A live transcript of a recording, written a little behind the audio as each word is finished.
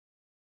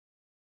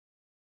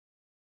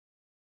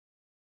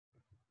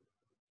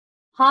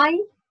Hi,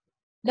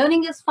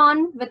 learning is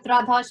fun with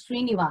Radha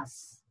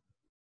Srinivas.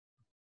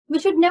 We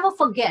should never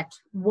forget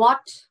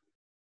what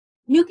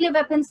nuclear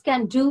weapons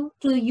can do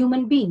to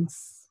human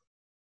beings.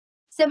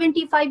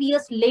 75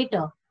 years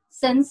later,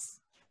 since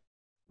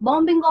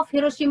bombing of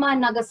Hiroshima and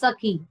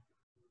Nagasaki,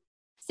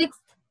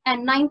 6th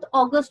and 9th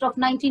August of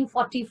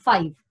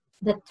 1945,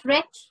 the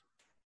threat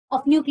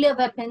of nuclear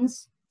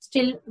weapons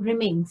still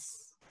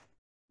remains.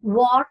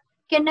 War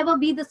can never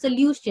be the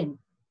solution,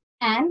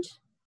 and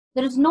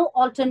there is no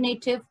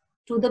alternative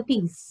to the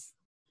peace.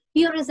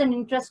 Here is an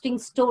interesting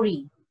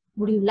story.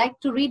 Would you like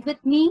to read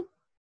with me?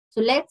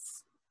 So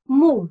let's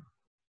move.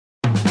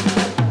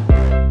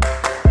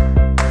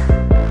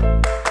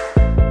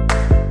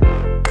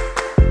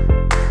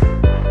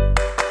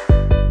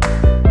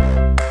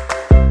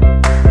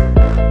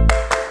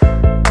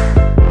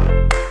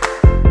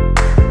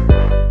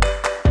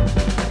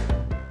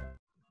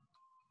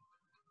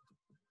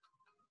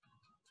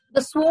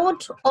 The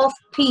Sword of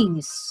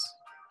Peace.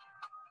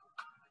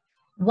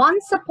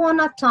 Once upon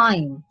a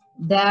time,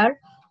 there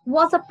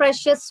was a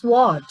precious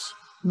sword.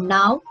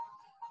 Now,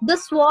 the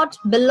sword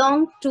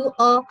belonged to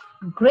a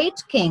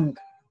great king,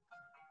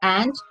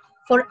 and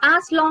for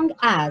as long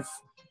as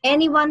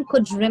anyone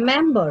could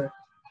remember,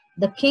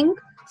 the king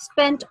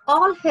spent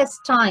all his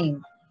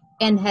time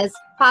in his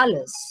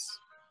palace,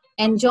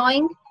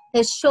 enjoying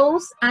his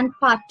shows and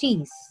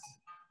parties.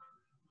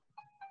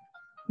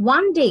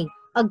 One day,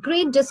 a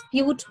great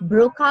dispute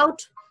broke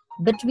out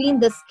between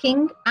this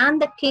king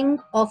and the king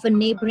of a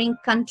neighboring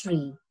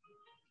country.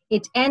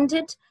 It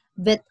ended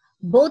with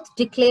both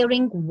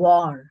declaring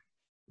war.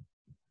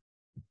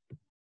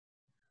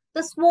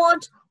 The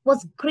sword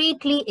was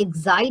greatly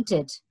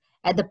excited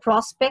at the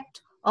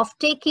prospect of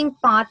taking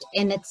part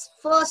in its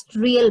first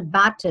real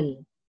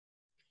battle.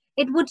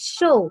 It would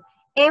show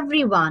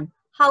everyone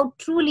how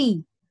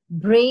truly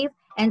brave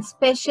and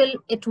special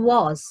it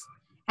was,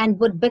 and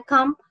would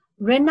become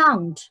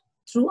renowned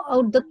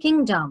throughout the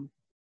kingdom.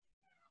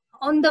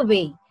 On the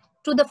way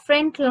to the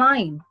front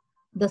line,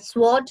 the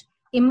sword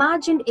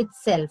imagined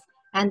itself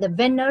and the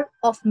winner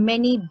of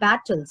many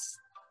battles.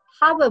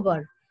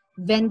 However,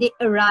 when they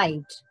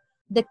arrived,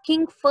 the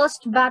king's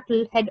first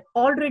battle had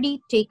already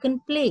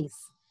taken place,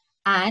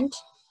 and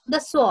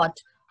the sword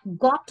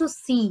got to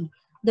see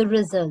the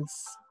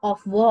results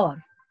of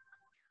war.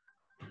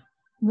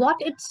 What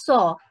it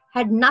saw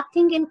had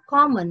nothing in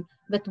common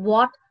with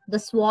what the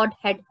sword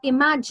had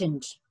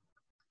imagined.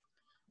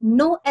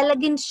 No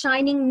elegant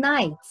shining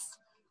knights,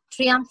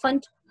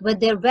 triumphant with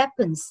their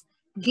weapons,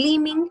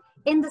 gleaming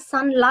in the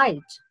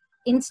sunlight.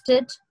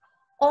 Instead,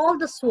 all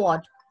the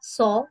sword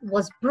saw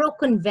was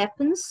broken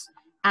weapons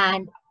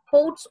and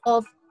hordes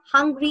of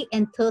hungry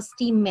and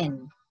thirsty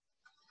men.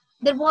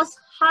 There was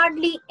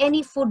hardly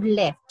any food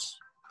left.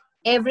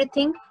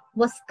 Everything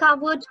was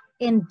covered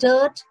in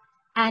dirt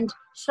and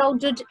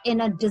shrouded in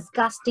a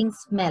disgusting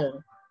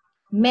smell.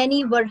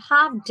 Many were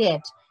half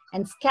dead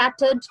and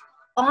scattered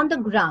on the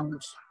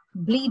ground,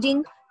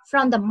 bleeding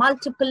from the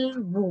multiple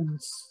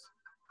wounds.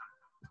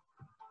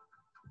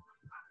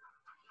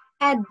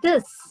 At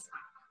this,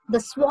 the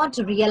sword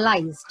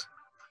realized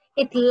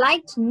it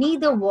liked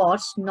neither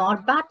wars nor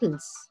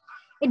battles.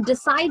 It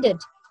decided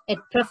it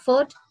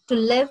preferred to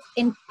live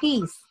in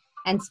peace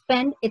and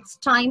spend its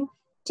time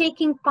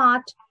taking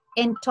part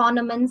in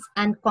tournaments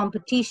and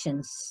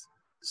competitions.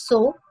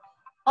 So,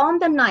 on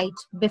the night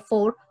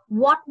before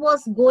what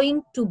was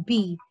going to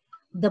be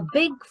the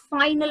big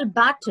final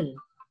battle,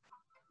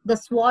 the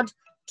sword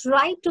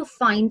tried to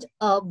find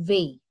a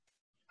way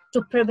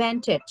to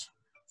prevent it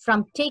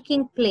from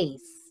taking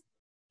place.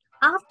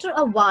 After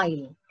a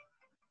while,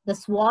 the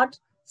sword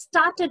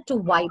started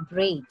to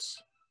vibrate.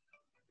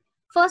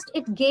 First,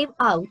 it gave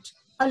out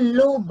a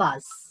low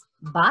buzz,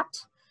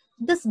 but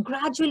this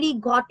gradually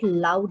got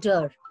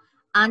louder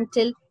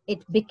until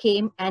it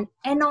became an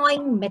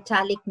annoying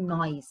metallic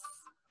noise.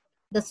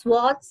 The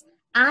swords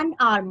and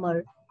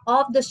armor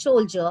of the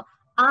soldier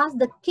asked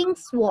the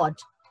king's sword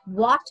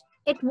what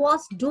it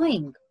was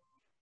doing.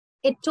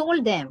 It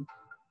told them,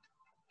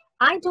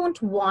 "I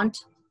don't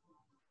want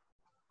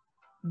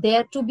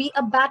there to be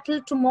a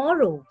battle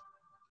tomorrow.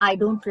 I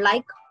don't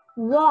like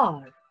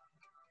war."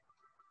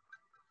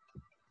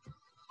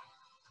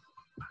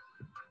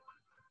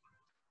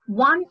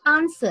 One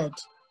answered,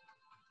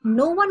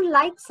 "No one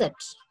likes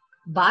it,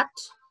 but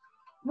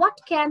what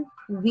can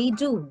we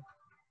do?"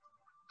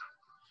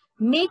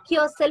 "Make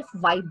yourself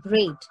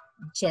vibrate,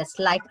 just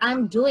like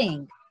I'm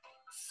doing,"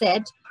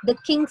 said the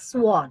king's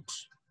sword.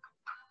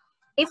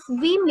 "If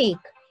we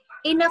make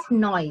enough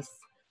noise,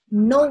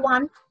 no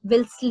one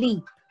will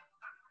sleep."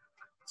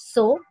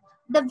 So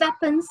the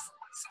weapons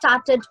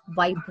started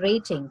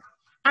vibrating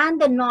and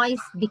the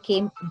noise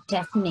became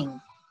deafening.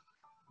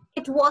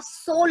 It was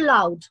so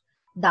loud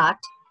that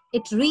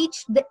it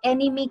reached the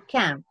enemy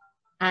camp,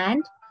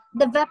 and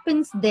the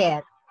weapons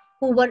there,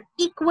 who were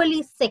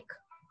equally sick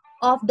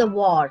of the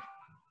war,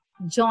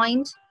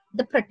 joined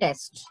the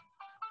protest.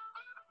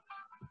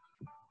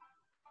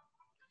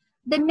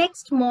 The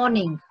next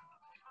morning,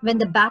 when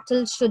the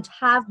battle should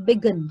have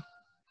begun,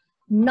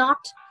 not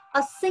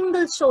a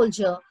single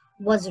soldier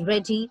was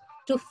ready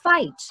to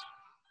fight.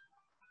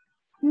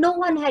 No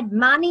one had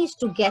managed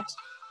to get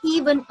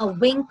even a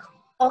wink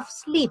of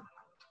sleep,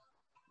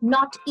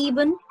 not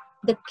even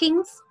the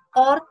kings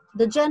or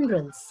the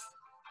generals.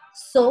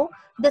 So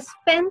they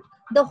spent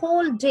the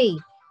whole day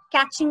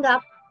catching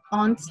up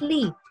on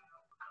sleep.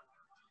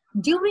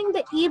 During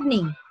the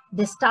evening,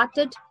 they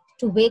started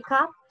to wake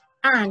up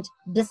and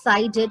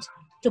decided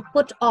to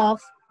put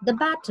off the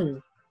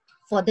battle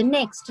for the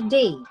next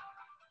day.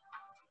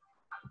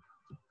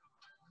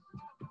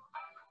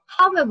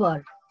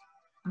 However,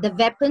 the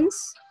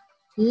weapons,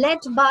 led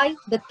by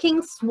the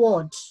king's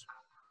sword,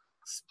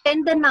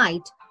 spent the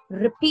night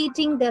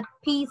repeating their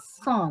peace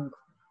song,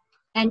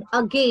 and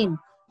again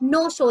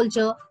no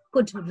soldier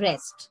could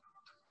rest.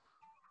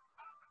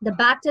 The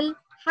battle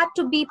had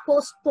to be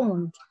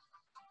postponed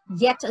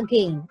yet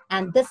again,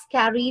 and this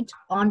carried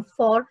on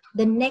for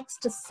the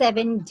next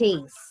 7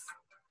 days.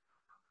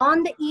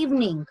 On the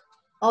evening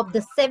of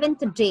the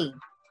 7th day,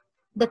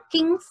 the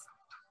kings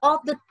of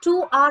the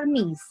two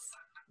armies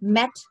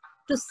met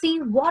to see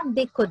what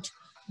they could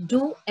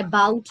do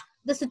about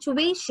the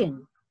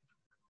situation.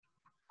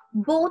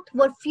 Both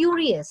were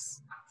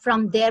furious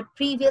from their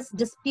previous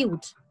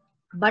dispute,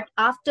 but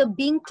after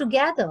being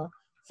together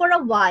for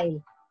a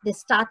while, they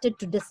started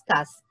to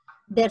discuss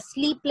their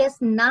sleepless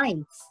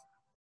nights,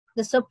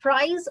 the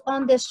surprise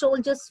on their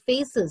soldiers'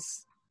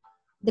 faces,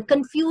 the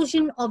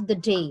confusion of the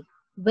day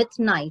with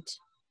night,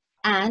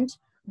 and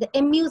the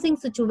amusing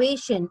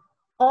situation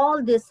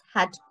all this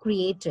had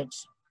created.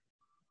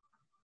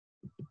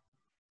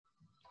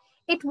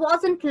 It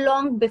wasn't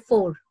long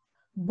before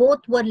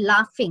both were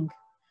laughing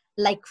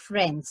like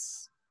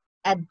friends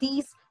at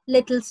these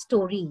little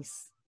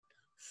stories.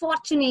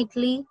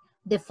 Fortunately,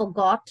 they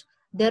forgot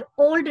their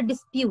old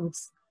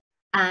disputes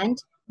and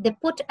they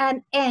put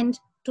an end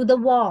to the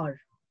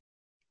war,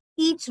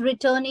 each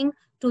returning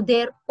to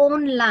their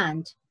own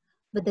land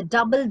with the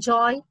double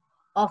joy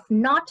of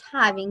not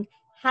having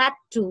had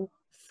to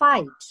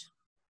fight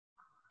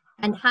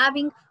and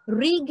having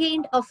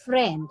regained a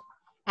friend.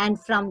 And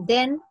from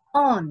then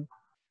on,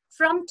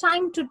 from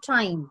time to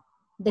time,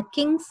 the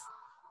kings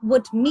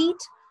would meet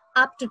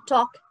up to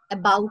talk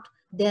about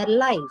their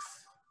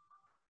life.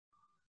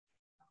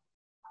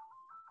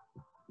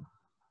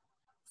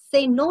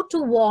 Say no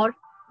to war,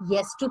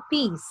 yes to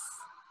peace.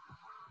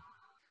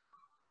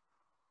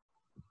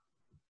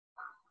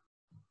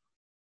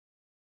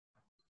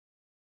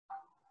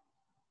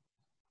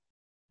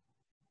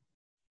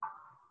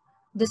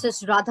 This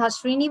is Radha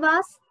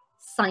Srinivas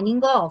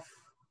signing off.